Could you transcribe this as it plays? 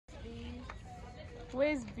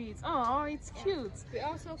Waist beads. Oh, it's cute. They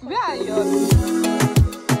also Where are yours?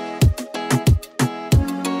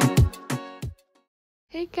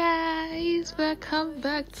 Hey guys, welcome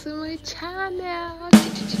back to my channel.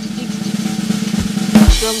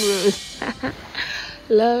 Drum roll.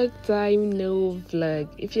 Long time no vlog.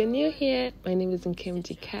 If you're new here, my name is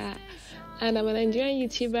Nkemjika and I'm a Nigerian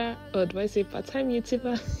YouTuber, or do I say part-time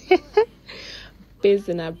YouTuber? Based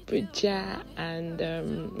in Abuja,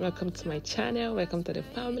 and welcome to my channel, welcome to the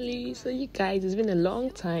family. So you guys, it's been a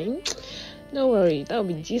long time. Don't worry, that'll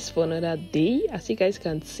be just for another day. As you guys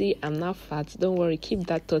can see, I'm not fat. Don't worry, keep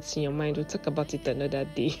that thoughts in your mind. We'll talk about it another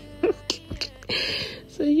day.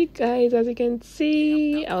 So you guys, as you can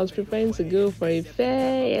see, I was preparing to go for a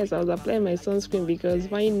fair. Yes, I was applying my sunscreen because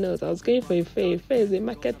why not? I was going for a fair. A fair is a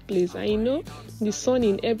marketplace. I know the sun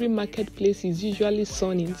in every marketplace is usually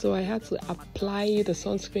sunning, so I had to apply the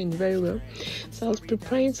sunscreen very well. So I was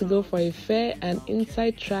preparing to go for a fair, an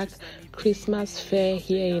inside track Christmas fair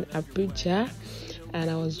here in Abuja. And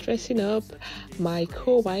I was dressing up. My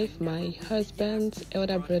co-wife, my husband's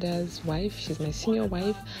elder brother's wife, she's my senior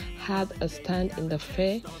wife, had a stand in the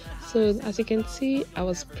fair. So as you can see, I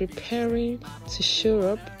was preparing to show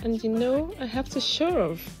up, and you know, I have to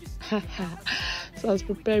show off. So I was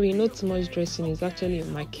preparing, not too much dressing, it's actually a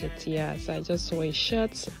market, yeah. So I just wore a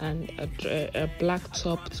shirt and a black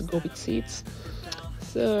top to go with it.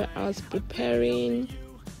 So I was preparing.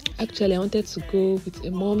 Actually, I wanted to go with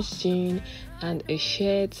a mom's jean and a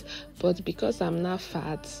shirt, but because I'm not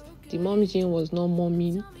fat, the mom's jean was not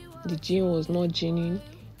momming, the jean was not jeaning,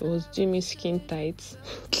 it was Jimmy skin tight.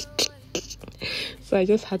 So I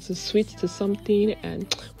just had to switch to something,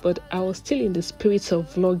 but I was still in the spirit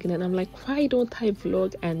of vlogging, and I'm like, why don't I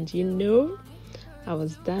vlog? And you know, I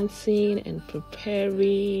was dancing and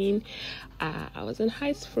preparing. I was in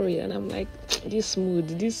high spirit, and I'm like, this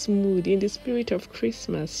mood in the spirit of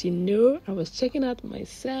Christmas, you know. I was checking out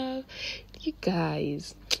myself, you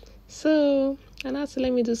guys. So, and also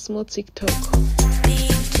let me do small TikTok. Big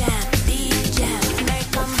jam,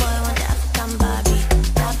 American boy want African Barbie.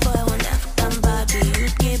 That boy want African Barbie.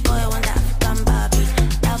 UK boy want African Barbie.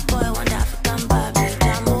 That boy want African Barbie.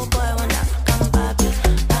 Jamo boy want African Barbie.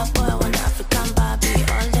 That boy want African Barbie.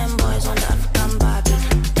 All them boys want African Barbie.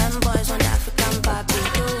 Them boys want African Barbie.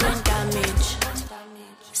 Doing damage.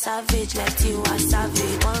 Savage like you are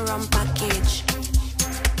savage. One run package.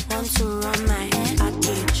 Want to run my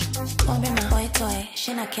package. Come be my boy toy.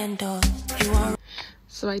 She not can do. You want.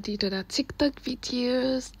 So I did other TikTok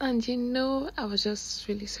videos, and you know, I was just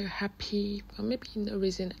really so happy, but maybe no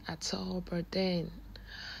reason at all. But then,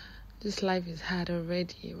 this life is hard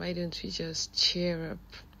already. Why don't we just cheer up?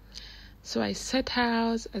 So I set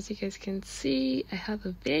out. As you guys can see, I have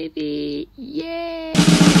a baby. Yay!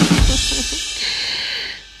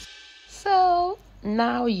 So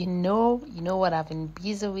now you know what I've been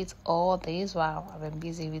busy with all days. Wow, I've been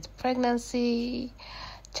busy with pregnancy,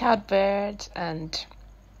 childbirth, and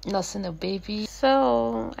nursing a baby.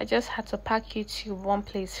 So I just had to pack you to one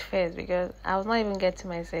place first because I was not even getting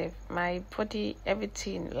myself, my body,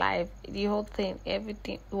 everything, life, the whole thing,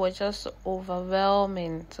 everything was just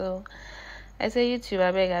overwhelming. So I say, YouTube,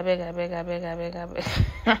 I beg.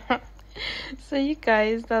 So you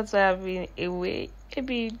guys, that's why I've been away.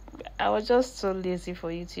 Maybe I was just so lazy for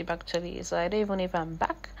YouTube actually. So I don't even know if I'm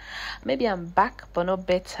back. Maybe I'm back, but not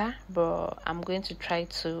better. But I'm going to try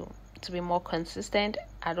to be more consistent.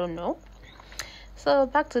 I don't know. So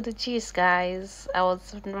back to the gist, guys. I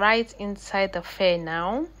was right inside the fair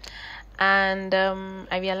now, and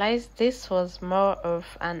I realized this was more of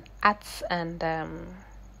an arts and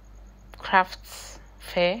crafts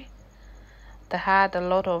fair. They had a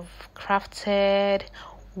lot of crafted,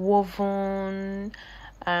 woven,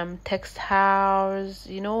 textiles,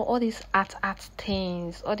 you know, all these art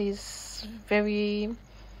things, all these very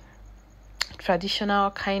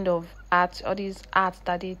traditional kind of art, all these arts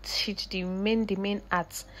that they teach, the main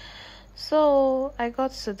arts. So I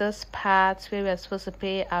got to this part where we were supposed to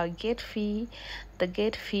pay our gate fee. The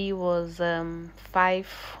gate fee was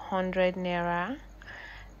 500 naira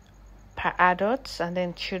per adult, and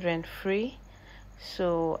then children free.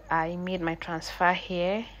 So I made my transfer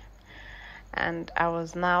here, and I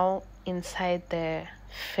was now inside the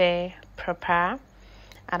fair proper,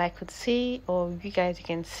 and I could see, or you guys, you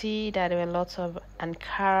can see that there were lots of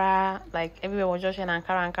Ankara, like everywhere was just in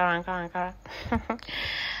Ankara.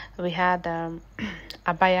 We had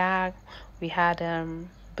abaya, we had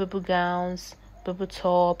bubu gowns, bubu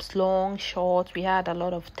tops, long, short. We had a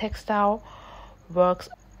lot of textile works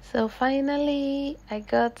So finally, I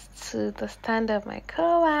got to the stand of my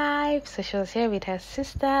co-wife. So she was here with her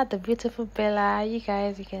sister, the beautiful Bella. You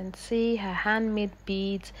guys, you can see her handmade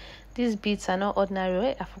beads. These beads are not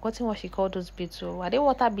ordinary. I've forgotten what she called those beads. So are they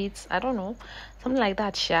water beads? I don't know. Something like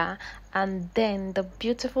that, Sha. And then the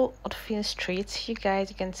beautiful Otfin Street. You guys,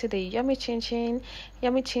 you can see the yummy chin chin,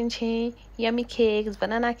 yummy cakes,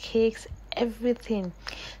 banana cakes, everything.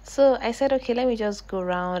 So I said, okay, let me just go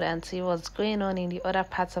around and see what's going on in the other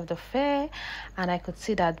parts of the fair. And I could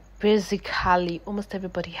see that basically almost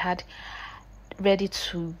everybody had ready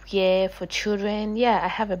to wear for children. Yeah, I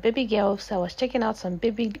have a baby girl, so I was checking out some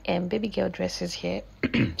baby girl dresses here.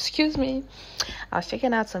 Excuse me. I was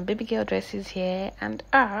checking out some baby girl dresses here, and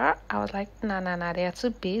I was like, nah, they are too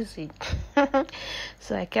busy.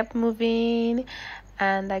 So I kept moving,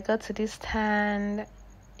 and I got to this stand.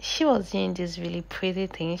 She was doing this really pretty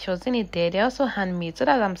thing. She was doing it there. They're also handmade. So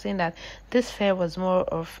that I'm saying that this fair was more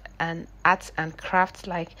of an arts and crafts,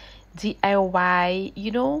 like DIY. You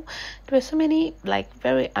know, there were so many like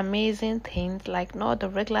very amazing things, like not the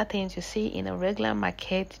regular things you see in a regular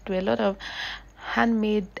market. There were a lot of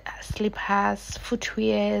handmade slippers,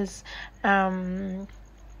 footwears.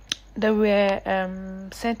 There were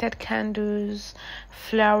scented candles,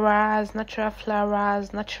 flowers, natural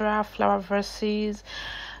flower verses.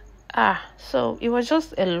 So it was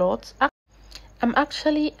just a lot. I'm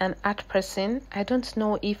actually an art person. I don't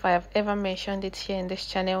know if I have ever mentioned it here in this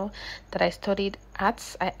channel that I studied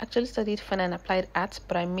arts. I actually studied fine and applied arts,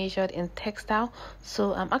 but I majored in textile.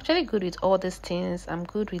 So I'm actually good with all these things. I'm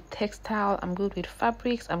good with textile, I'm good with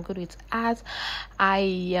fabrics, I'm good with art.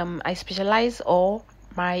 I specialize, or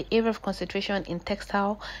my area of concentration in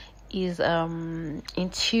textile is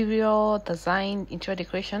interior design, interior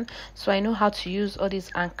decoration. So I know how to use all these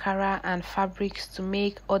Ankara and fabrics to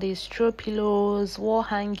make all these throw pillows, wall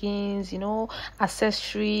hangings, you know,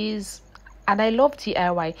 accessories. And I love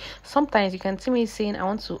DIY. Sometimes you can see me saying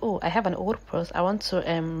I have an old purse, I want to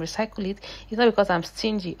recycle it. It's not because I'm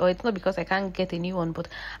stingy, or it's not because I can't get a new one, but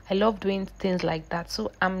I love doing things like that.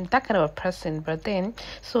 So I'm that kind of a person. But then,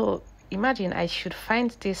 so imagine I should find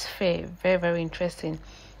this fair very, very interesting.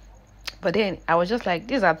 But then I was just like,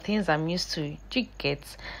 these are things I'm used to. You get?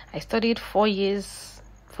 I studied 4 years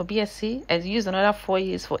for BSc. I used another 4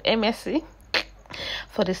 years for MSc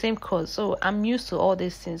for the same course. So I'm used to all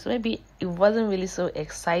these things. So maybe it wasn't really so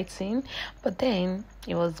exciting, but then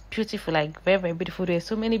it was beautiful, like very, very beautiful. There's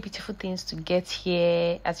so many beautiful things to get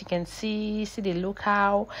here. As you can see the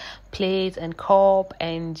local plates and cup,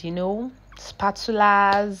 and you know,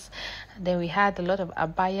 spatulas. And then we had a lot of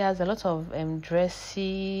abayas, a lot of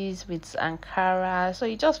dresses with Ankara. So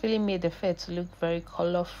it just really made the fair to look very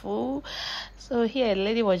colorful. So here, a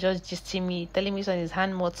lady was just gisting me, telling me on his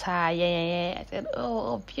hand motor. Yeah. I said,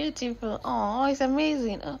 oh, beautiful. Oh, it's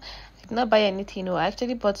amazing. Oh, I did not buy anything. No, I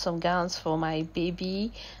actually bought some gowns for my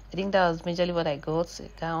baby. I think that was majorly what I got, a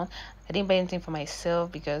gown. I didn't buy anything for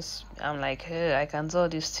myself because I'm like, hey, I can do all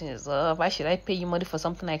these things. Why should I pay you money for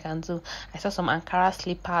something I can do? I saw some Ankara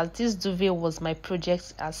slippers. This duvet was my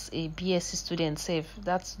project as a BSc student. Safe,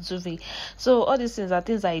 that's duvet. So all these things are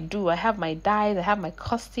things I do. I have my dyes, I have my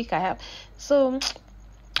caustic, so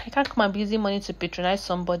I can't come and be using money to patronize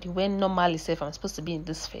somebody when normally safe I'm supposed to be in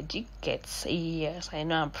this fair. You get? Yes, I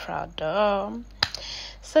know, I'm proud.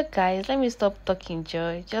 So guys, let me stop talking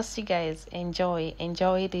joy. Just you guys enjoy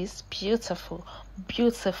this beautiful,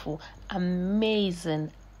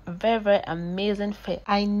 amazing, very, very amazing fair.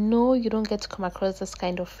 I know you don't get to come across this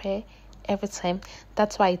kind of fair every time.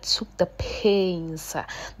 That's why I took the pains to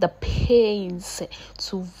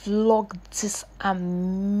vlog this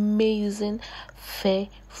amazing fair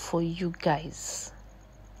for you guys.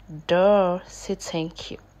 Say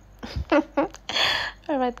thank you.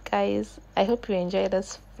 All right guys, I hope you enjoy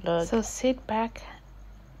this vlog. So sit back,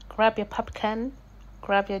 grab your popcorn,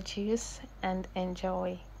 grab your juice, and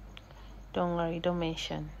enjoy. Don't worry, don't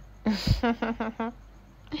mention.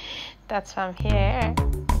 That's why I'm here.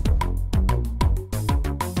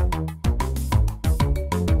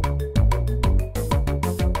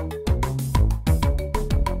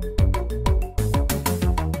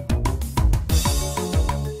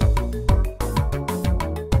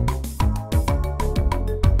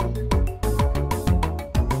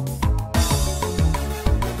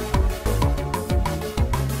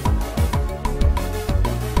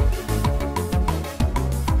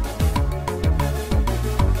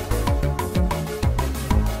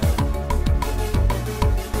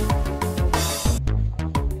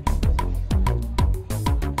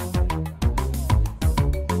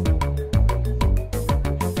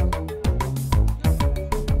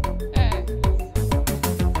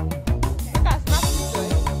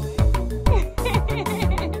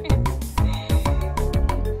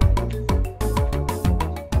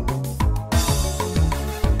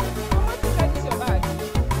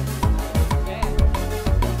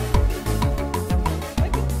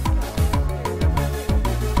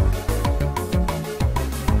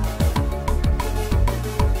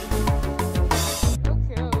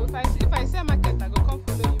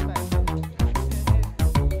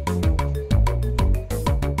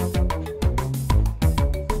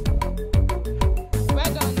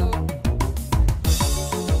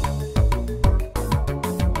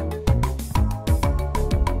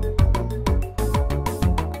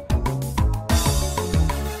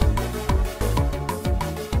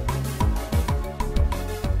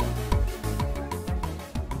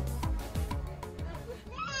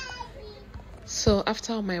 So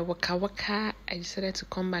after my waka, I decided to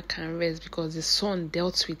come back and rest because the sun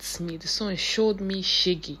dealt with me. The sun showed me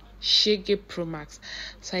Shaggy Pro Max.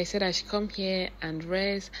 So I said I should come here and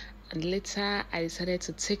rest. And later I decided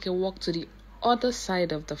to take a walk to the other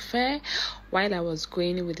side of the fair. While I was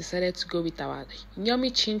going, we decided to go with our yummy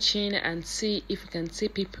chin and see if we can see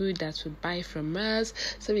people that would buy from us.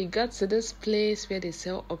 So we got to this place where they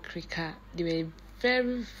sell okrika. They were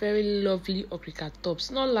very lovely okrika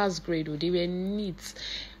tops, not last grade though. They were neat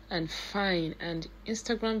and fine, and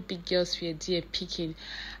Instagram big girls were there picking.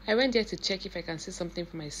 I went there to check if I can see something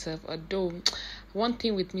for myself, although one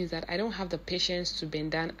thing with me is that I don't have the patience to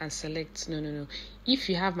bend down and select. No. If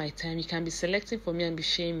you have my time, you can be selecting for me and be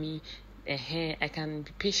showing me. I can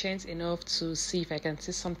be patient enough to see if I can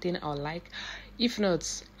see something I like. If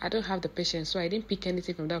not, I don't have the patience, so I didn't pick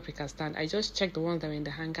anything from that Africa stand. I just checked the ones that were in the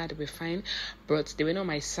hanger. They were fine, but they were not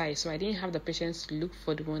my size, so I didn't have the patience to look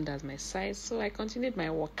for the one that's my size. So I continued my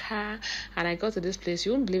walk, and I got to this place.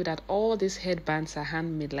 You won't believe that all these headbands are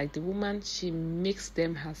handmade. Like the woman, she makes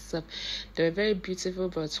them herself. They were very beautiful,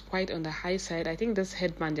 but quite on the high side. I think this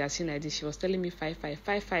headband they are seeing like this, she was telling me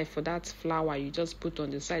 5.5 for that flower you just put on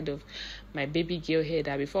the side of my baby girl head.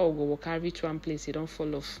 That before we go walk, I reach one place, you don't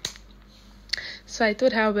fall off. So I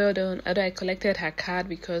told her well done, although I collected her card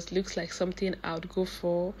because it looks like something I would go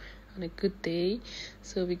for on a good day.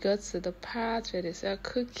 So we got to the part where they sell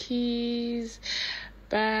cookies,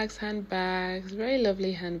 bags, handbags, very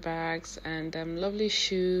lovely handbags, and lovely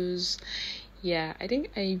shoes. Yeah, I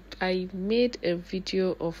think I made a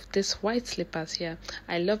video of this white slippers here.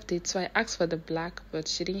 I loved it, so I asked for the black, but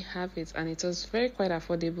she didn't have it, and it was quite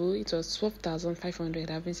affordable. It was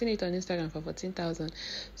 12,500. I've been seeing it on Instagram for 14,000.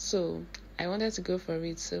 So I wanted to go for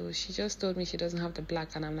it. So she just told me she doesn't have the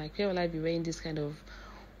black, and I'm like, where will I be wearing this kind of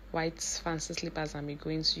white fancy slippers and be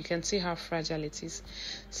going? So you can see how fragile it is.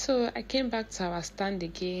 So I came back to our stand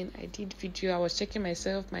again. I did video. I was checking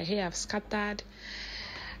myself. My hair have scattered.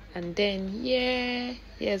 And then,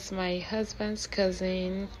 yes, my husband's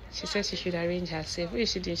cousin, she said she should arrange herself.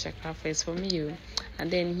 She didn't check her face for me.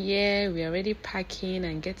 And then, we're already packing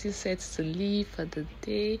and getting set to leave for the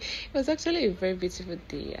day. It was actually a very beautiful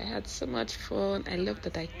day. I had so much fun. I loved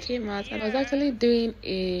that I came out. And I was actually doing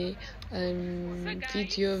a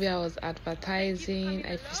video where I was advertising.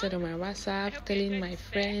 I posted on my WhatsApp telling my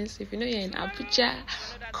friends, if you know you're in Abuja,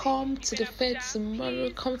 come to the fair tomorrow,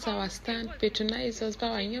 come to our stand, patronize us, buy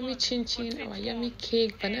our yummy chin, our yummy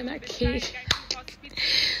cake, banana cake.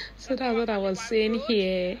 So that's what I was saying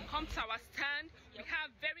here. Come to our stand. We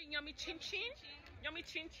have very yummy chin, yummy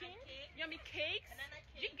cakes.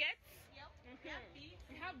 You get?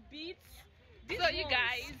 We have beets. So you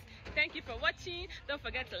guys, thank you for watching. Don't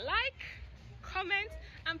forget to like, comment,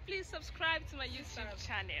 and please subscribe to my YouTube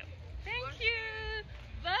channel. Thank you.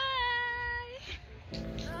 Bye.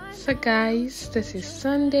 So guys, this is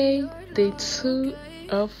Sunday, day 2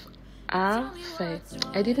 of our fair.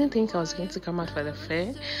 I didn't think I was going to come out for the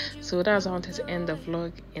fair, so that's why I wanted to end the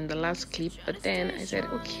vlog in the last clip, but then I said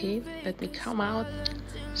okay, let me come out.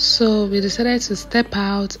 So we decided to step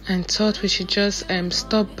out and thought we should just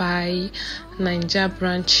stop by Naija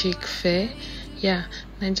Brand Chic fair.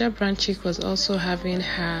 Naija Brand Chic was also having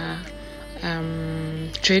her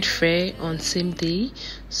trade fair on same day,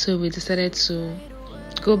 so we decided to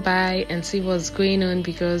go by and see what's going on,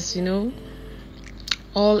 because you know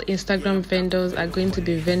all Instagram vendors are going to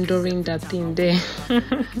be vendoring that thing there.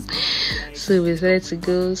 So we decided to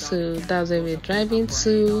go, so that's where we're driving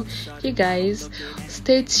to. You guys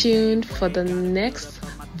stay tuned for the next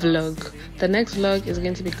vlog. The next vlog is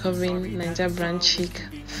going to be covering Naija Brand Chic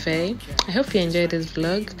fair. I hope you enjoyed this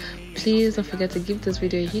vlog. Please don't forget to give this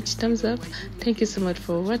video a huge thumbs up. Thank you so much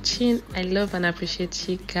for watching. I love and appreciate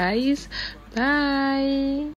you guys. Bye.